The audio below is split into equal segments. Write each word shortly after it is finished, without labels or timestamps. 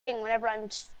whenever I'm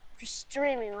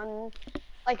streaming on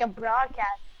like a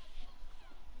broadcast.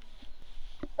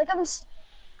 Like I'm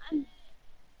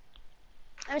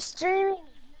streaming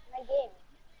my game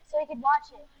so you can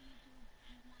watch it.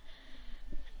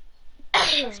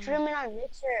 I'm streaming on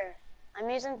Mixer. I'm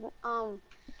using I'm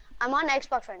on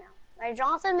Xbox right now. Right,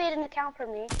 Jonathan made an account for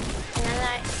me, and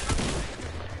then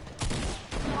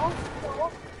no.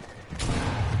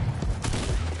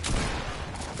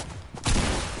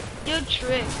 Good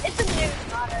trick. It's a new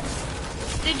product.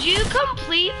 Did you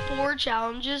complete 4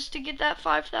 challenges to get that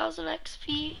 5,000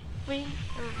 XP? Wait,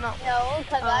 or not? No,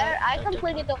 because I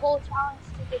completed the whole challenge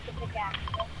to get the pickaxe.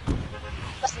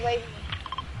 Just waiting.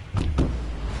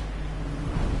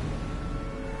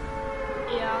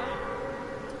 Yeah.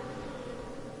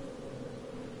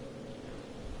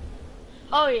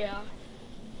 Oh yeah.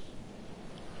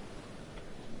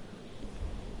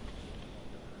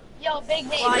 Yo, big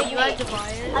Nate. Why big you Nate. had to buy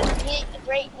it?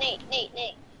 Great Nate. Great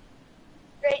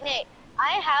Nate.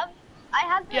 I have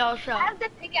the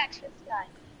pickaxe for this guy.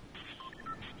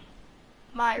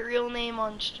 My real name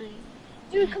on stream.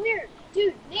 Dude, come here.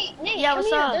 Dude, Nate, yeah, come what's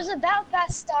here. up? There's a Battle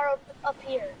Pass star up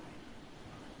here.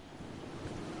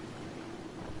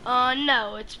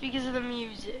 No, it's because of the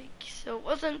music. So it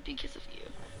wasn't because of you.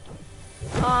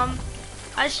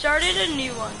 I started a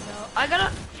new one though.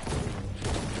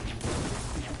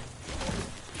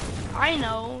 I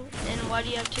know. And why do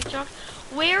you have TikTok?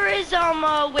 Where is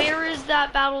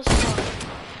that battle star?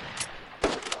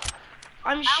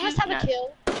 I almost have a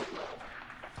kill.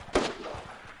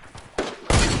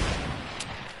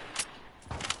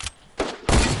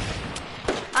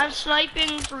 I'm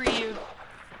sniping for you.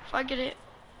 If I get it.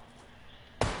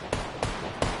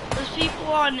 There's people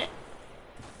on.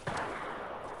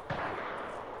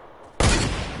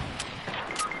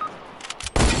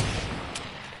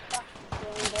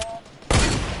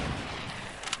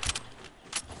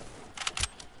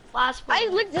 Last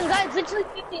one. This guy's literally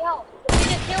 50 health. We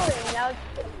just killed him now.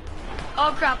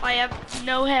 Oh crap, I have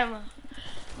no hammer.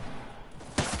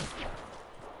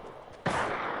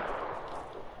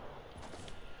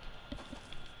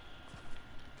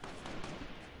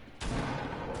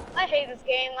 I hate this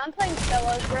game. I'm playing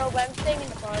solos, bro, but I'm staying in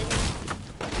the party.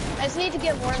 I just need to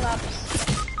get warm-ups.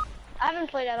 I haven't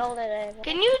played that all day.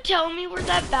 Can you tell me where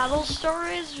that battle star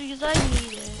is? Because I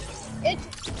need it.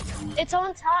 It's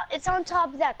on top. It's on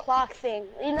top of that clock thing.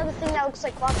 You know the thing that looks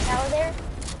like clock tower there?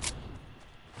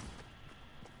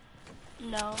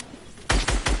 No.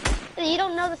 You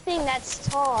don't know the thing that's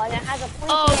tall and it has a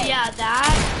point. Oh yeah,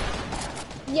 that.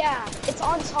 Yeah, it's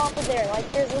on top of there. Like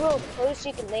there's a little post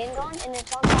you can land on, and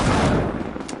it's on top of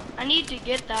there. I need to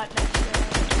get that next round.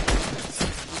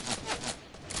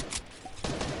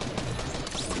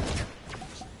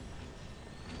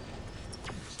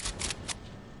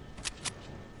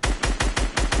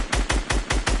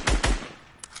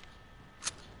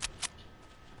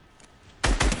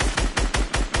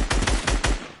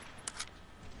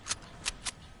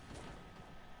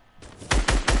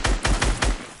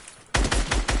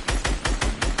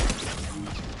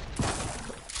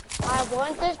 I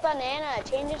want this banana. It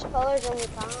changes colors when we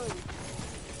find.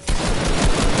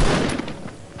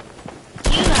 Do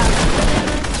you have a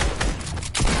banana?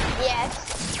 Yes.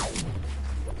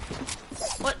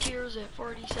 What tier is it?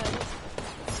 47.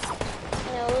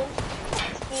 No.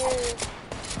 It's here.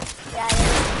 Yeah.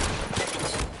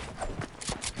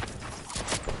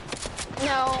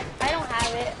 No, I don't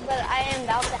have it, but I am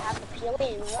about to have a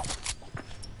feeling.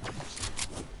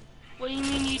 What do you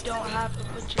mean you don't have to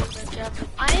put your have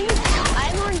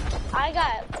I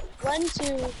got 1, 2,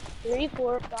 3,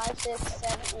 4, 5, 6,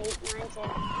 7, 8, 9, 10,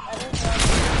 11,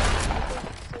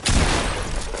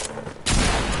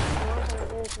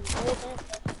 12,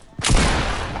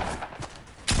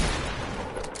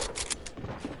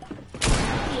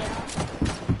 Yeah.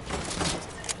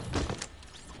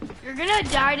 You're gonna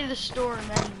die to the storm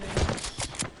anyways.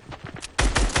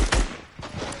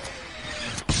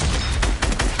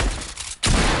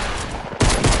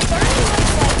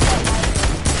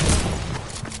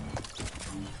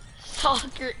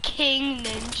 Soccer King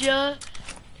Ninja.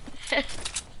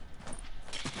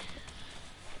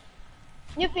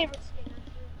 New favorite skin.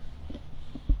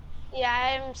 Yeah,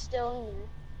 I'm still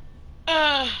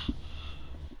new.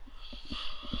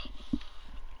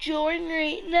 Join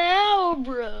right now,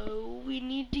 bro. We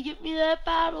need to get me that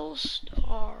battle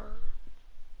star.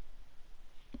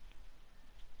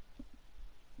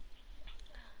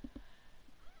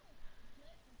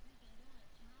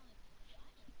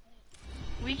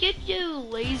 We could do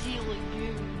Lazy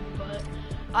Lagoon, but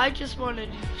I just want to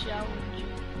do challenges.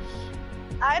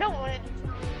 I don't want to do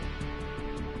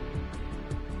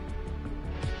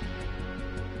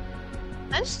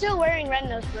I'm still wearing red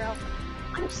nose, bro.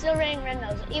 I'm still wearing red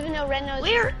nose, even though red nose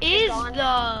Where is gone.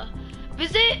 the...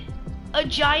 Visit a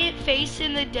giant face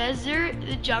in the desert,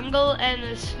 the jungle, and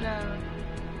the snow.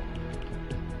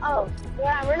 Oh,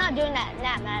 we're not doing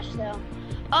that match though.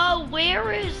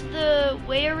 Where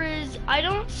is, I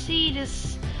don't see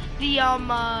this, the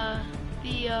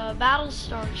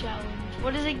Battlestar challenge.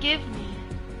 What does it give me?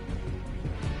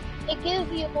 It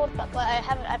gives you, but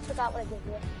I forgot what it gives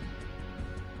you.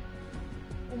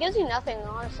 It gives you nothing,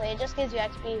 honestly. It just gives you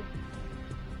XP.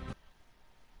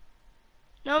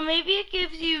 No, maybe it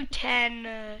gives you 10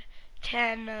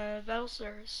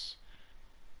 Battlestars.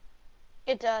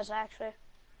 It does, actually.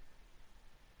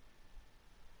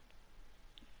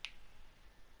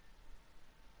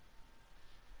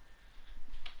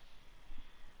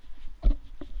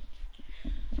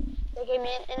 They gave me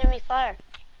an enemy fire.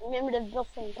 Remember to build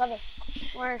some cover.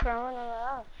 I don't care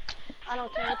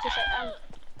what you say.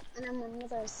 And I'm my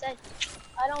mother said,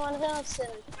 I don't want to go outside.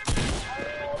 I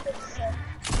don't know what to say.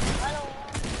 I don't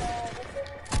want to go.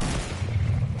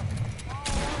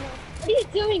 What are you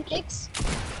doing, Kicks?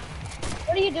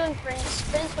 What are you doing, Prince?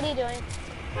 Prince, what are you doing?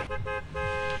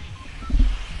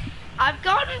 I've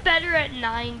gotten better at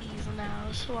 90s now,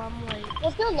 so I'm like...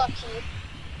 Let's go lucky.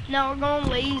 No, we're going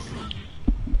lazy.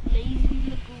 Lazy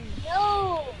Lagoon.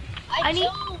 No, I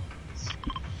don't.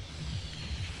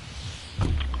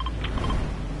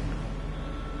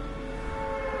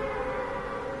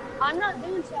 I'm not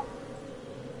doing so.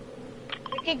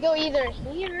 We could go either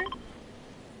here.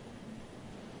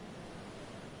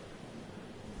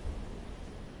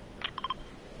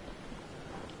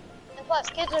 And plus,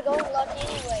 kids are going lucky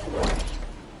anyway.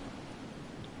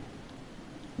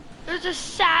 There's a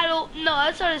saddle. No,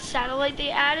 that's not a satellite. They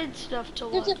added stuff to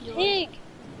There's Lucky. a pig.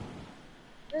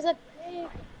 There's a pig.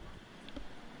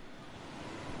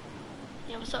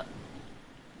 Yeah, what's up?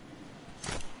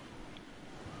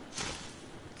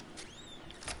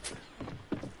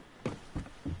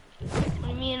 What do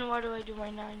you mean, why do I do my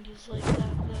 90s like that,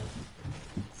 though?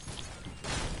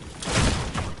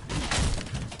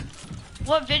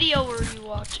 What video were you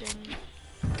watching?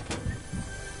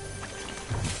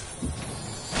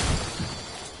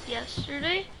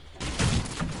 Yesterday?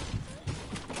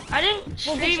 I didn't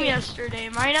stream yesterday.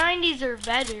 My 90s are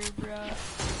better, bro.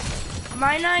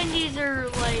 My 90s are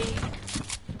like...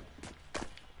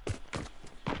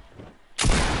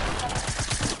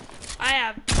 I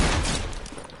have...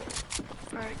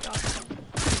 Alright, got it.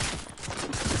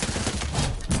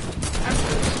 I'm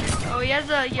boosted. Oh, he has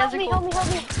a gold. Help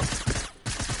me.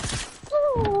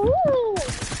 Ooh,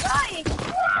 right.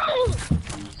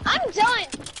 I'm done.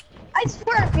 I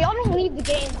swear, if y'all don't leave the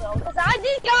game though, because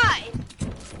this guy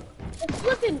is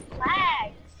flipping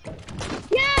flags.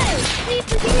 Yes! Leave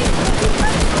the game.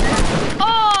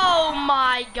 Oh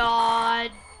my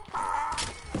god.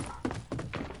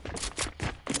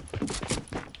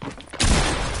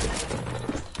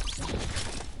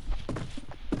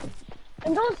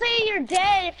 And don't say you're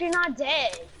dead if you're not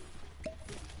dead.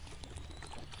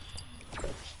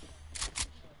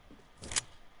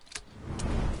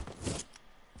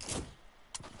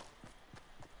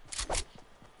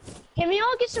 Can we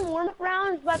all get some warm-up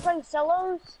rounds by playing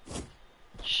solos?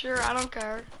 Sure, I don't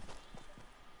care.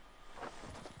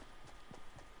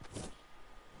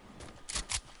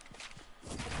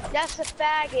 That's the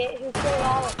faggot who killed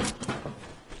all of them.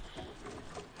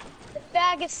 The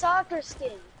faggot soccer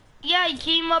skin. Yeah, he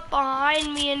came up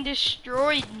behind me and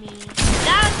destroyed me.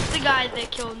 That's the guy that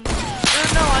killed me. Or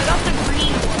no, I got the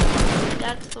green one.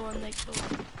 That's the one that killed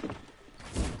me.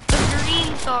 The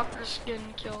green soccer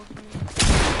skin killed me.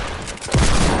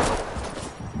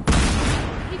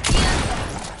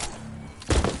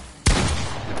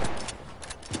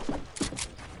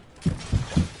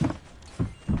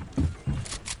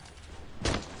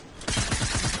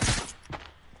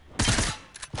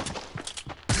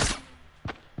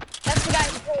 That's the guy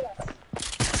who killed us.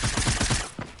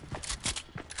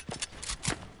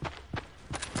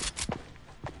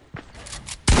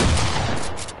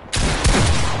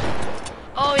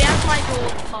 Oh, he has my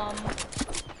gold pump.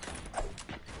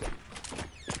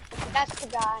 That's the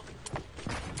guy.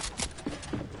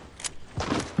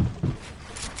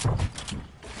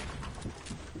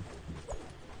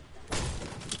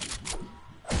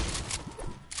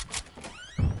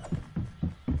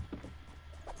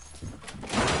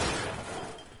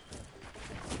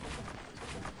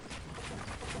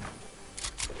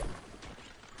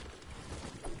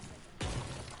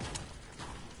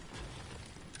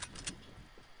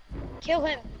 Kill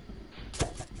him.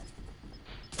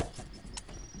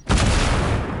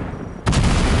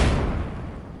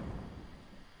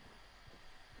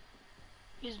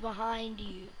 He's behind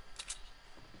you.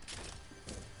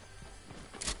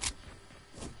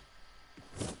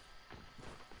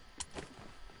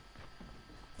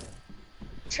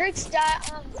 Kicks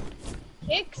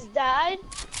died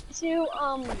to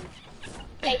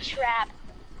a trap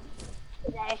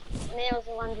today, and it was a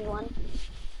 1v1.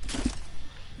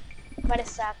 But it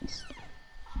sucks.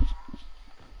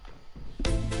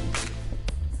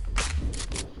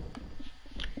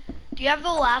 Do you have the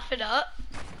laugh it up?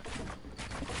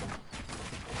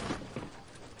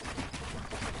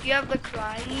 Do you have the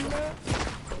crying emote?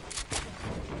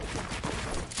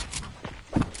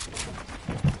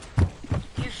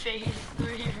 You phase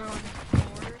 3 on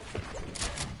 4.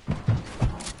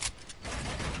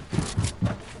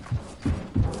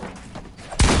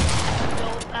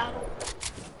 Adult battle.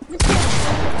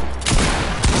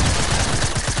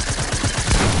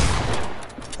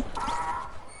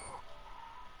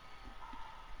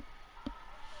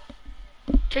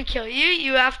 To kill you,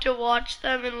 you have to watch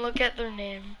them and look at their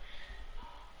name.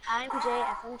 I'm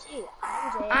JFMT.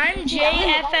 I'm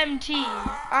JFMT.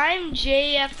 I'm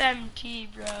JFMT,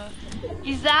 bro.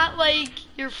 Is that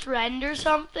like your friend or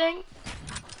something?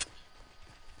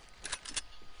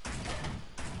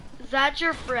 Is that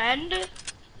your friend,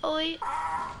 Oli?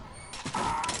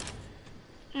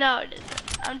 No, it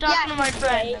isn't. I'm talking to my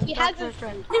friend. He has his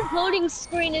loading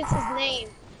screen is his name.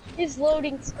 His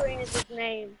loading screen is his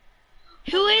name.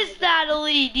 Who is that,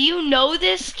 Oli? Do you know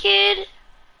this kid?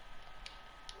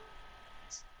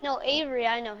 No, Avery,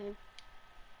 I know him.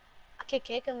 I could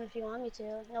kick him if you want me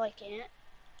to. No, I can't.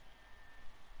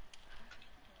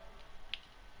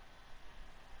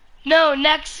 No,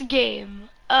 next game.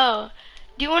 Oh,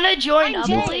 do you want to join up,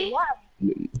 Oli?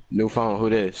 New phone, who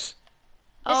this?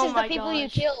 This is the people you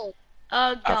killed.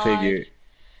 Oh, God. I figured.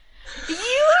 You're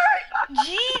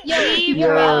GG, Yo,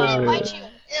 bro. I'm gonna invite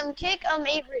you. Kick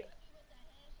Avery.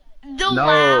 The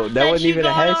laugh that wasn't you even a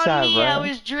got headshot, on me, bro. I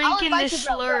was drinking the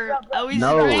slurp. I was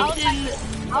No. drinking.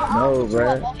 No,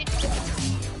 bro.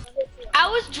 I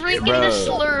was drinking the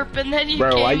slurp, and then you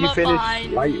came up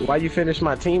behind. Why you finish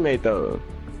my teammate though?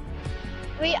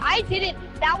 Wait, I didn't.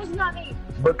 That was not me.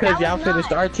 Because y'all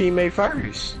finished our teammate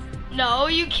first. No,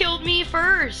 you killed me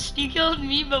first. You killed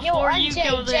me before you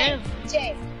killed him.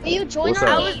 Jay, will you join What's our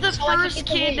up? I was the first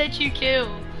kid that you killed.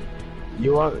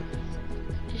 You want?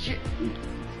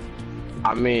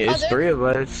 I mean, it's 3 of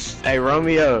us. Hey,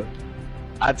 Romeo,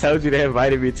 I told you they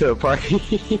invited me to a party.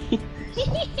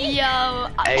 Yo,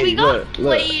 hey, we got look.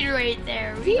 played right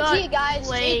there. We GG, got guys.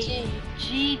 played.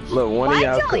 GG. Look, one of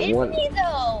y'all could me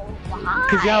though? Why?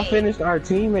 Cause y'all finished our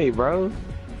teammate, bro.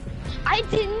 I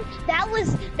didn't. That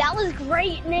was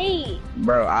great, Nate.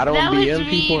 Bro, I don't That BM was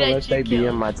me people that unless you they killed.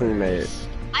 BM my teammates.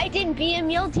 I didn't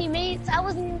BM your teammates. I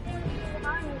wasn't even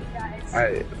behind you guys.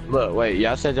 Alright, look, wait,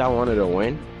 y'all said y'all wanted to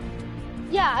win?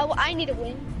 Yeah, I need a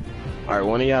win. Alright,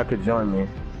 one of y'all could join me.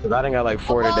 Cause I done got like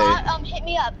 4 today. Hit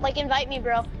me up. Like, invite me,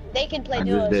 bro. They can play I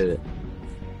duos. just did it.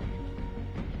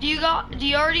 Do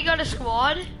you already got a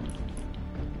squad?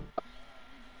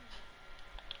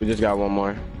 We just got one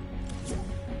more.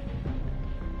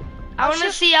 I want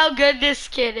to see how good this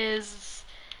kid is.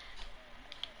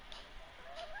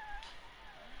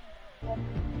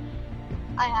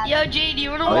 I have. Yo, Jay, do you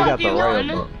want to Oh, you got the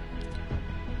 1v1?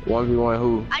 royal 1v1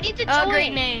 who? I need to join. Oh,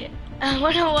 great, Nate. I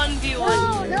want to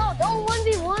 1v1. No, don't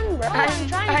 1v1, bro.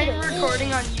 I'm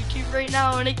recording on YouTube right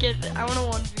now. I want to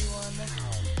 1v1.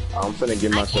 I'm finna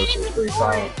give myself some free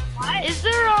time. Is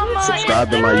there on my... Subscribe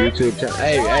to my YouTube channel.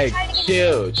 Hey,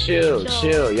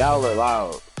 chill. Y'all are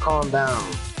loud. Calm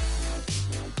down.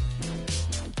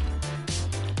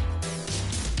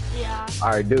 Yeah.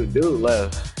 Alright, dude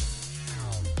left.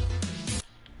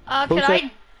 Can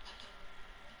I...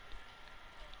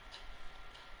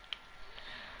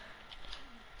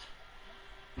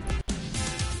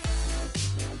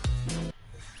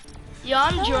 Yo,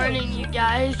 I'm joining you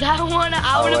guys. I wanna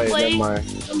play. My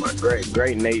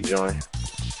great Nate join.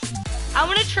 I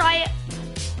wanna try it.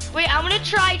 Wait, I wanna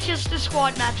try just a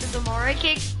squad match with them, alright,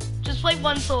 Cakes? Just play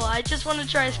one solo. I just wanna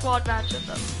try a squad match with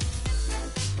them.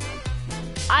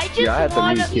 I have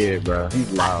to meet kid, bro.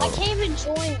 He's loud. I can't even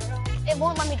join, bro. It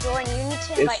won't let me join. You need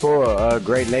to invite. It's for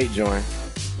great Nate join.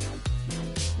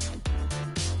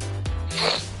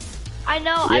 I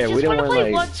know, Yeah, I just want to play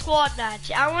like... one squad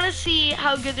match. I want to see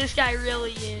how good this guy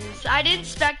really is. I didn't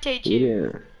spectate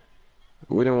you.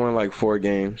 We didn't win like 4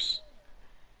 games.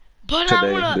 But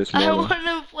today, I want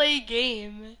to play a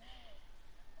game.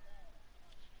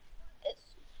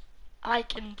 I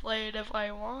can play it if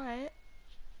I want.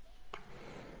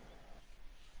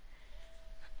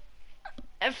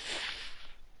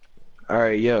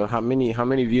 Alright, yo, how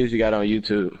many views you got on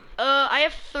YouTube? I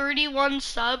have 31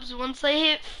 subs. Once I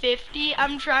hit 50,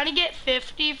 I'm trying to get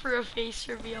 50 for a face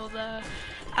reveal though.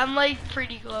 I'm like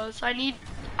pretty close. I need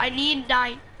 19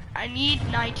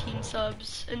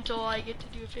 subs until I get to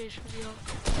do a face reveal.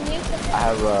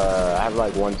 I have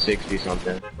like 160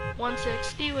 something.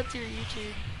 160? What's your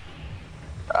YouTube?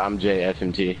 I'm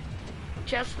JFMT.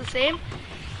 Just the same?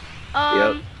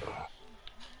 Yep.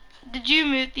 Did you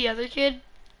mute the other kid?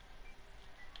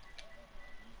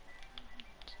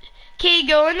 Okay,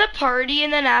 go in the party,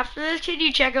 and then after this, can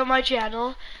you check out my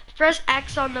channel? Press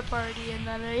X on the party, and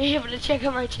then you're able to check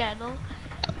out my channel.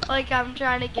 Like, I'm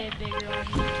trying to get bigger on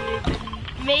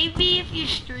YouTube, and maybe if you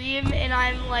stream, and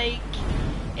I'm like,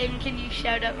 and can you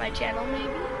shout out my channel,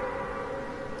 maybe?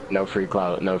 No free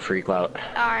clout, no free clout.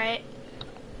 Alright.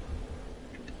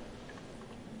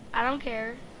 I don't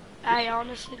care. I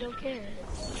honestly don't care.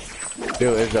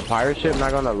 Dude, is the pirate ship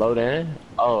not gonna load in?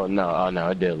 Oh no,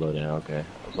 it did load in, okay.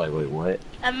 I was like, wait, what?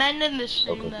 I'm ending the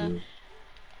stream So though. confused.